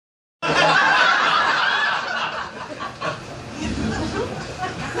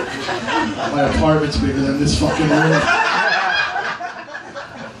My apartment's bigger than this fucking room.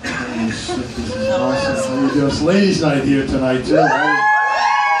 Oh shit, this is awesome. How you doing? It's ladies' night here tonight too, right?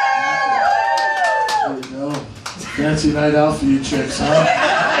 There you go. Fancy night out for you chicks, huh?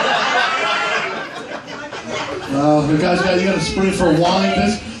 Well, you guys you got a spring for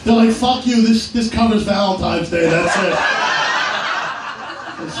wine. They're like, fuck you, this covers Valentine's Day, that's it.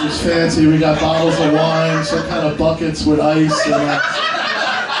 This is fancy. We got bottles of wine, some kind of buckets with ice. And,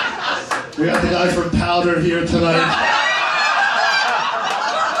 we got the guy from Powder here tonight.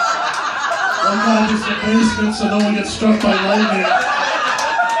 One guy just in the basement so no one gets struck by lightning.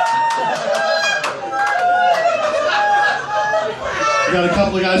 We got a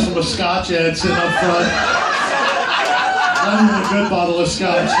couple of guys from a Scotch ad sitting up front. Not even a good bottle of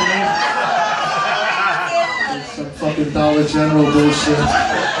scotch, you know? Some fucking Dollar General bullshit.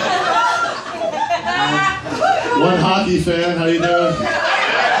 One hockey fan, how you doing?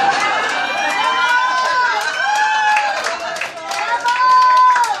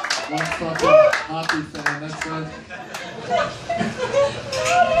 One fucking hockey fan, that's it.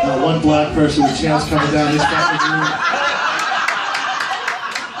 One black person with chance coming down this fucking room.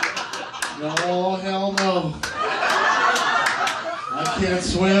 No, hell no. I can't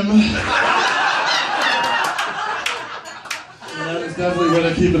swim. That is definitely what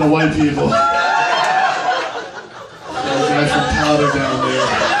I keep in the white people. There's a guy from Powder down there.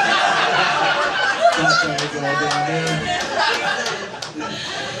 That guy down there.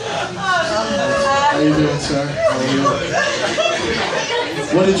 How you doing, sir? How are you?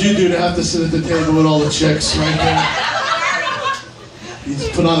 What did you do to have to sit at the table with all the chicks right there? He's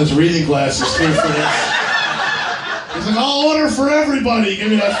put on his reading glasses too for this. He's like, I'll order for everybody. Give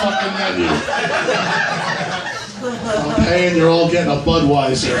me that fucking menu. I'm paying, you're all getting a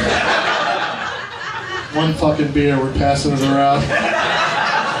Budweiser. One fucking beer, we're passing it around.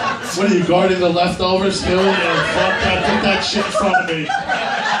 What are you, guarding the leftovers too? Yeah, fuck that, put that shit in front of me.